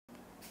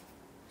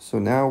So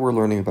now we're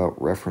learning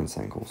about reference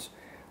angles.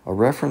 A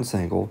reference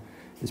angle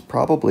is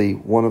probably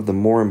one of the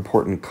more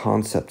important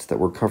concepts that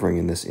we're covering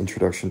in this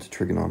introduction to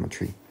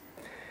trigonometry.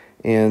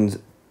 And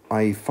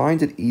I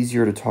find it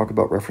easier to talk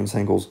about reference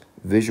angles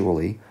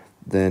visually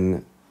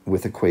than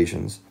with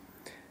equations.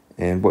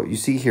 And what you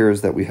see here is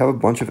that we have a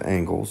bunch of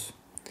angles,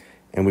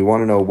 and we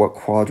want to know what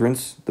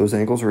quadrants those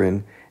angles are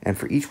in, and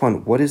for each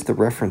one, what is the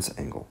reference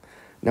angle?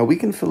 Now we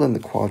can fill in the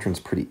quadrants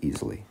pretty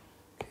easily.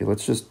 Okay,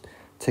 let's just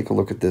take a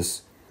look at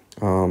this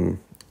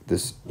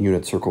this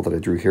unit circle that I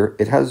drew here.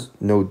 It has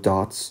no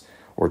dots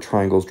or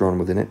triangles drawn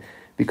within it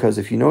because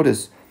if you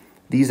notice,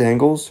 these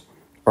angles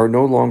are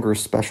no longer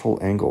special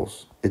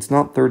angles. It's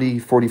not 30,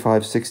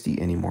 45,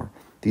 60 anymore.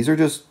 These are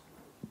just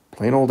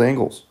plain old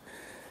angles,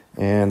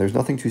 and there's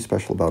nothing too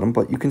special about them,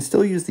 but you can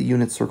still use the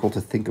unit circle to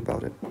think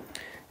about it.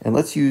 And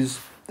let's use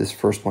this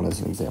first one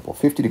as an example,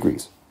 50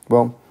 degrees.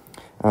 Well,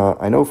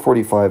 I know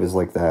 45 is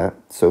like that,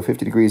 so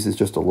 50 degrees is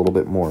just a little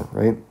bit more,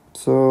 right?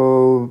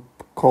 So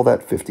call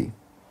that 50.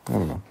 I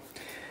don't know.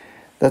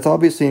 That's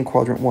obviously in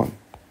quadrant 1.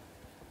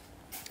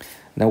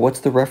 Now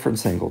what's the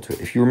reference angle to it?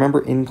 If you remember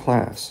in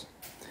class,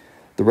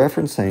 the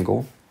reference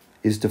angle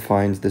is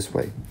defined this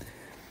way.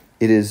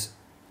 It is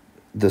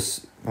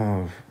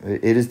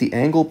the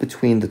angle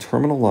between the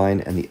terminal line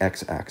and the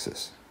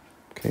x-axis.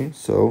 Okay,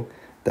 so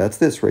that's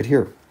this right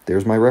here.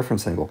 There's my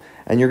reference angle.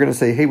 And you're going to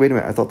say, hey, wait a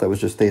minute, I thought that was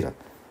just theta.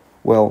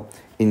 Well,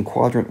 in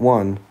quadrant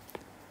 1,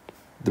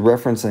 the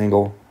reference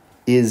angle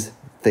is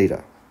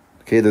theta.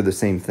 Okay, they're the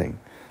same thing.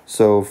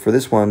 So for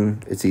this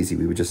one, it's easy.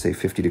 We would just say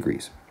 50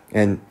 degrees.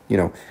 And, you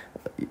know,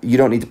 you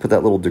don't need to put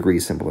that little degree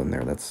symbol in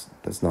there.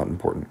 That's not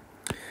important.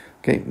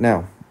 Okay,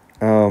 now,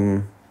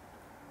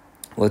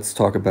 let's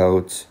talk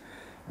about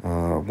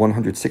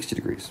 160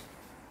 degrees.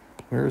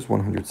 Where is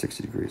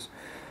 160 degrees?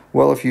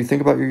 Well, if you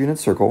think about your unit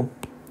circle,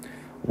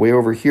 way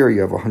over here you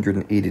have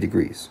 180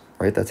 degrees,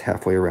 right? That's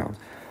halfway around.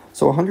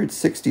 So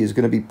 160 is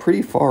going to be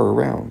pretty far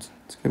around.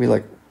 It's going to be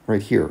like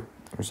right here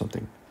or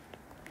something.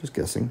 Just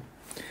guessing.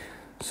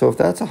 So if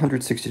that's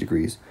 160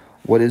 degrees,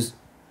 what is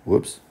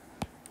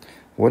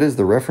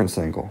the reference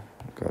angle?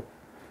 I got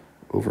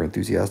over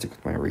enthusiastic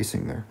with my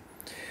erasing there.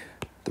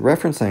 The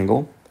reference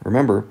angle,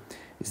 remember,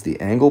 is the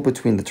angle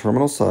between the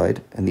terminal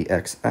side and the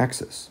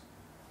x-axis.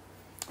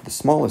 The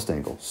smallest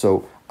angle.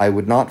 So I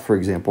would not, for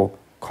example,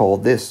 call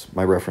this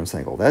my reference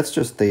angle. That's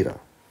just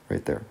theta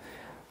right there.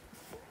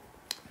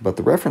 But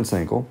the reference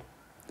angle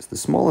is the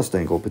smallest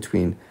angle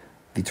between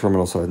the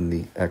terminal side and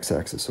the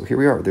x-axis. So here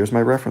we are. There's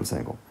my reference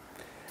angle.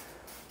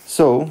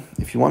 So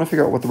if you want to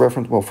figure out what the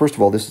reference... Well, first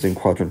of all, this is in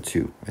quadrant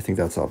 2. I think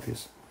that's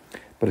obvious.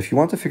 But if you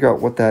want to figure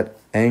out what that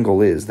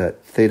angle is,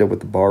 that theta with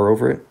the bar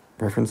over it,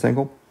 reference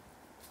angle,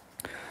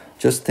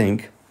 just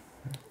think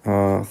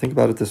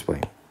about it this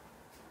way.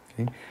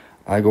 Okay?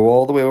 I go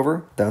all the way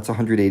over, that's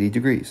 180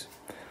 degrees.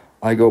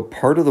 I go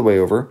part of the way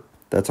over,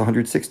 that's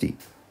 160.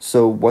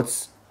 So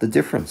what's the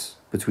difference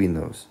between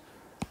those?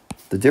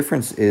 The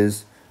difference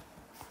is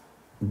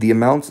the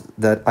amount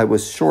that I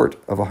was short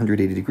of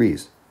 180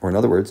 degrees. Or in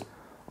other words,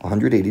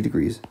 180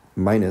 degrees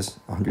minus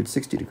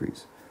 160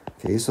 degrees.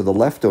 Okay, so the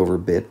leftover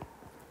bit,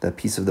 that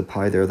piece of the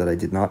pie there that I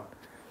did not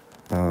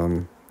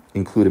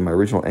include in my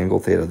original angle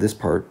theta, this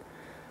part,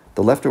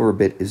 the leftover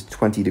bit is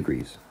 20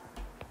 degrees.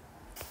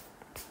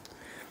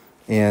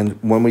 And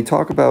when we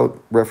talk about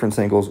reference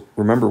angles,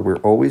 remember we're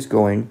always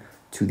going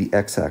to the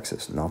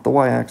x-axis, not the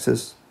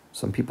y-axis.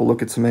 Some people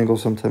look at some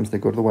angles, sometimes they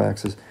go to the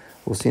y-axis.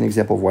 We'll see an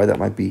example of why that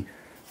might be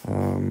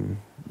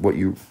what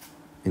you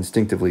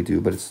instinctively do,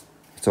 but it's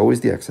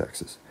always the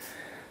x-axis.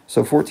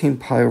 So 14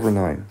 pi over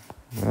 9.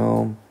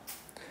 Well,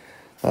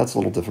 that's a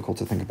little difficult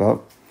to think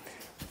about.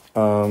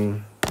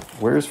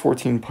 Where's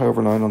 14 pi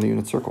over 9 on the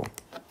unit circle?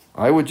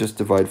 I would just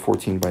divide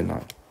 14 by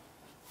 9.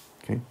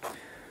 Okay,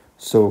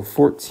 so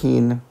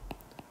 14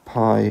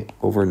 pi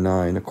over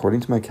 9,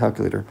 according to my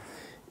calculator,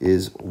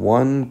 is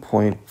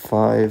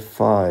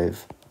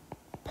 1.55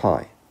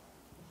 pi.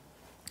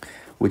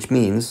 Which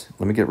means,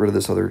 let me get rid of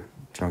this other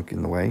junk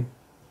in the way.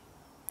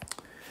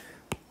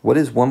 What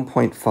is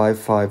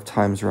 1.55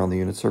 times around the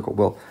unit circle?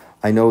 Well,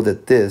 I know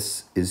that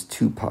this is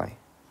 2 pi.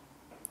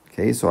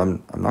 Okay, so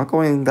I'm not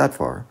going that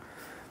far.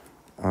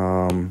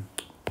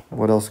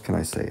 What else can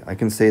I say? I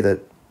can say that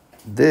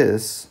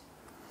this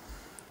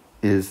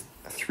is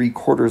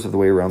 3/4 of the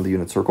way around the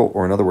unit circle,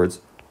 or in other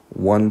words,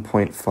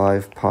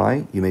 1.5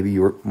 pi. You may be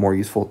more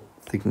used to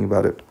thinking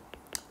about it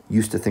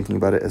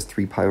as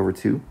 3 pi over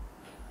 2.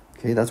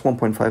 Okay, that's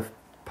 1.5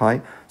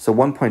 pi. So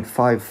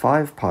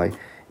 1.55 pi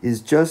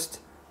is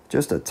just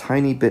a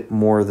tiny bit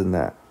more than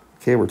that.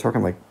 Okay, we're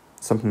talking like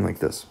something like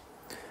this.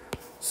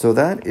 So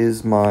that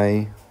is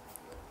my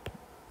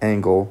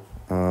angle.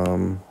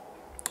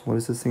 What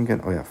is this thing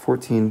again? Oh yeah,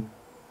 14.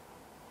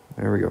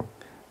 There we go.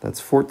 That's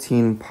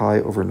 14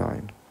 pi over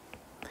 9.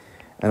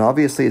 And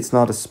obviously it's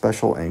not a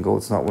special angle.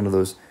 It's not one of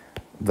those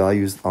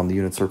values on the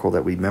unit circle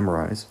that we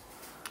memorize.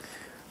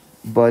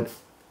 But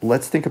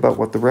let's think about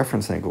what the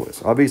reference angle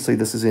is. Obviously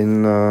this is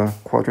in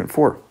quadrant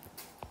 4.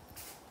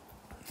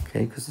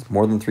 Okay, because it's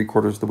more than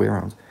 3/4 of the way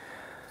around.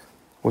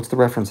 What's the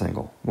reference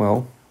angle?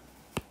 Well,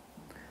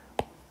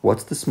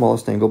 what's the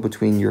smallest angle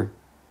between your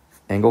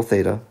angle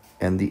theta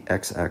and the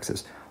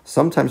x-axis?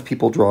 Sometimes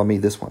people draw me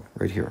this one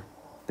right here.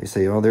 They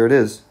say, oh, there it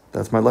is.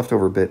 That's my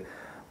leftover bit.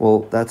 Well,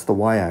 that's the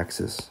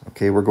y-axis.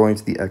 Okay, we're going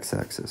to the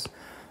x-axis.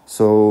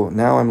 So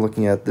now I'm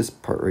looking at this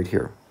part right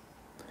here.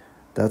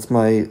 That's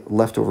my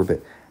leftover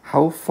bit.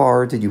 How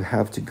far did you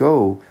have to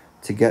go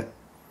to get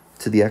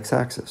to the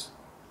x-axis?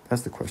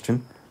 That's the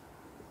question.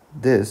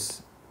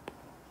 This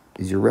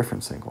is your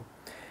reference angle.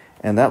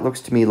 And that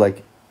looks to me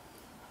like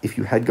if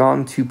you had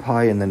gone 2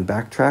 pi and then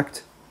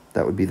backtracked,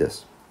 that would be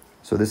this.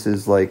 So this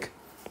is like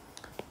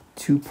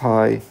 2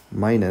 pi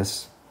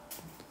minus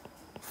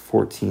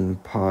 14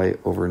 pi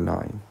over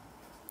 9.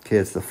 Okay,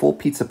 it's the full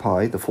pizza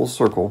pie, the full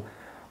circle,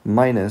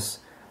 minus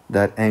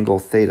that angle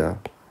theta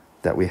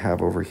that we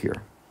have over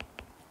here.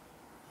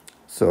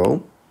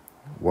 So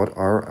what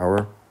are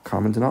our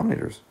common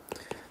denominators?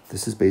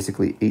 This is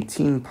basically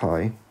 18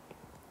 pi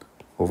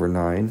over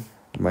 9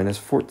 minus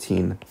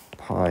 14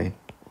 pi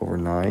over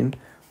 9,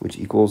 which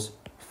equals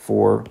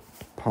 4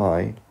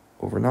 pi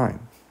over 9.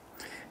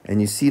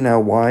 And you see now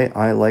why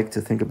I like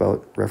to think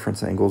about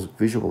reference angles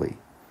visually.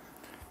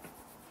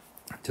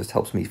 It just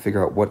helps me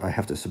figure out what I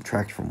have to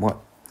subtract from what.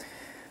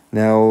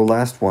 Now,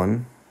 last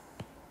one.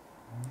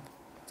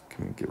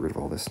 Can we get rid of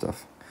all this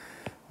stuff?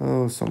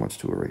 Oh, so much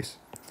to erase.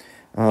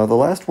 The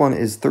last one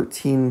is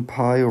 13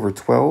 pi over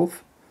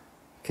 12.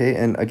 Okay,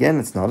 and again,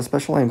 it's not a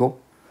special angle.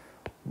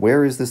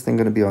 Where is this thing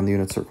going to be on the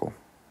unit circle?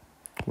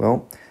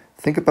 Well,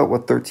 think about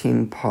what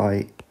 13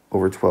 pi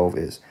over 12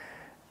 is.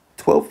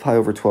 12 pi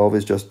over 12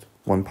 is just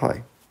 1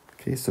 pi.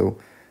 Okay, so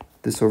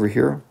this over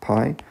here,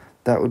 pi,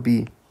 that would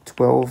be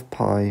 12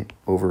 pi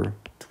over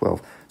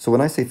 12. So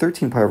when I say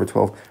 13 pi over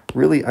 12,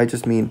 really I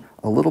just mean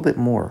a little bit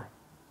more.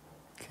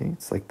 Okay,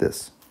 it's like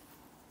this.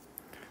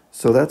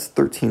 So that's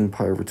 13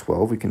 pi over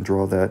 12. We can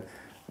draw that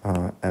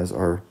as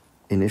our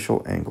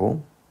initial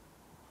angle,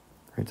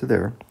 right to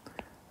there,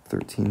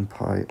 13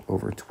 pi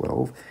over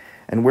 12.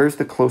 And where's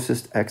the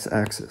closest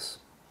x-axis?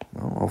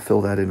 Well, I'll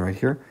fill that in right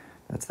here.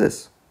 That's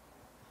this.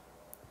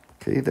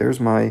 Okay, there's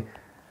my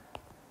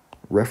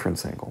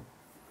reference angle.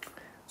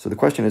 So the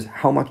question is,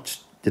 how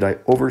much did I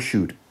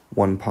overshoot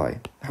 1 pi?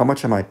 How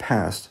much am I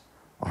past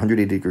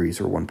 180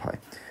 degrees or 1 pi?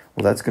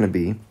 Well, that's going to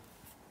be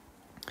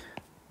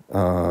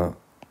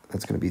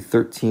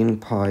 13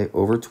 pi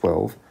over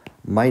 12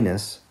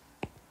 minus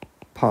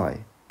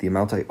pi, the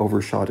amount I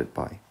overshot it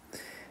by.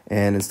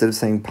 And instead of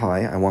saying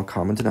pi, I want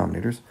common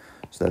denominators.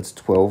 So that's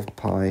 12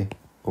 pi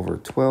over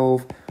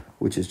 12,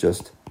 which is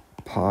just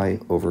pi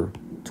over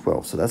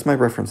 12. So that's my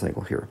reference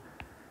angle here,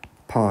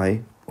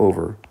 pi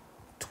over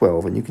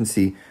 12. And you can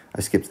see,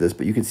 I skipped this,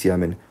 but you can see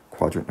I'm in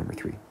quadrant number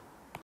 3.